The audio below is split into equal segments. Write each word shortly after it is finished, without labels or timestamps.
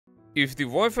If the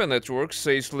Wi-Fi network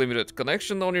says limited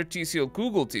connection on your TCL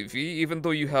Google TV, even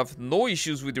though you have no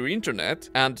issues with your internet,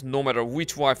 and no matter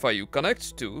which Wi-Fi you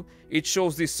connect to, it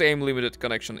shows the same limited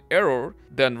connection error,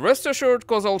 then rest assured,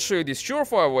 cause I'll show you the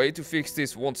surefire way to fix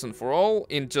this once and for all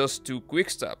in just 2 quick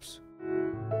steps.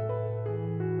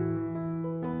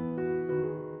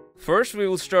 First, we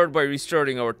will start by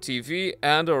restarting our TV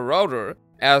and our router,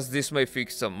 as this may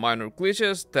fix some minor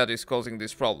glitches that is causing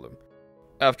this problem.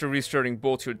 After restarting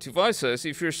both your devices,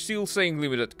 if you're still saying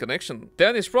limited connection,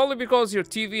 then it's probably because your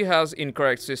TV has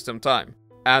incorrect system time.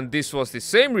 And this was the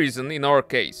same reason in our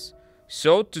case.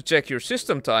 So to check your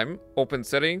system time, open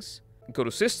settings, go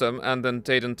to system and then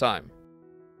date and time.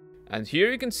 And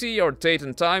here you can see our date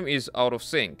and time is out of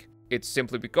sync. It's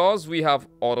simply because we have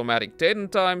automatic date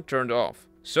and time turned off.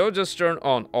 So just turn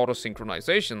on auto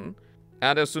synchronization,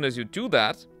 and as soon as you do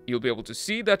that, you'll be able to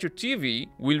see that your TV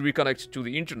will reconnect to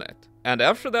the internet. And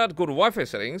after that, go to Wi-Fi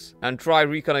settings and try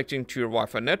reconnecting to your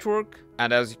Wi-Fi network,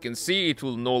 and as you can see, it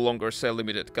will no longer say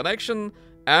limited connection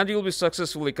and you'll be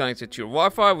successfully connected to your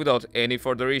Wi-Fi without any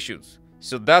further issues.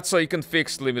 So that's how you can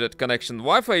fix limited connection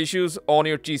Wi-Fi issues on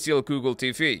your TCL Google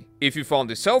TV. If you found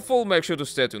this helpful, make sure to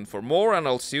stay tuned for more and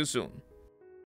I'll see you soon.